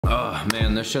Oh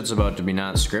man, this shit's about to be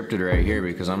not scripted right here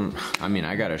because I mean,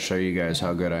 I gotta show you guys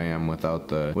how good I am without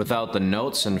the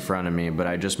notes in front of me, but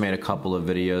I just made a couple of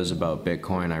videos about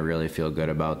Bitcoin. I really feel good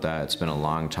about that. It's been a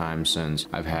long time since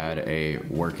I've had a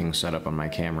working setup on my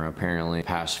camera. Apparently,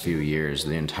 past few years,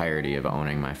 the entirety of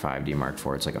owning my 5D Mark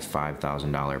IV, it's like a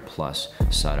 $5,000 plus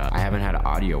setup. I haven't had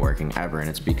audio working ever, and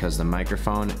it's because the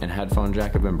microphone and headphone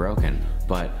jack have been broken.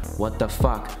 But what the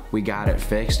fuck? We got it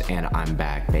fixed, and I'm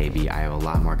back, baby. I have a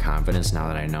lot more confidence now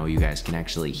that I know you guys can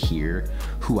actually hear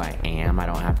who I am. I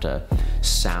don't have to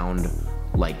sound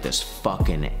like this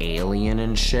fucking alien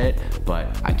and shit,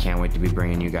 but I can't wait to be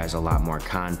bringing you guys a lot more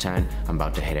content. I'm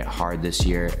about to hit it hard this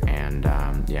year, and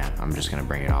yeah, I'm just gonna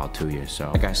bring it all to you.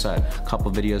 So like I said, a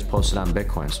couple videos posted on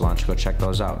Bitcoin, so why don't you go check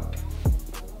those out.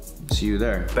 See you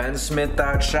there.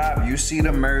 BenSmith.shop. You see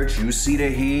the merch, you see the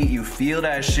heat, you feel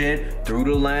that shit through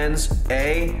the lens.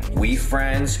 Hey, we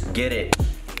friends, get it.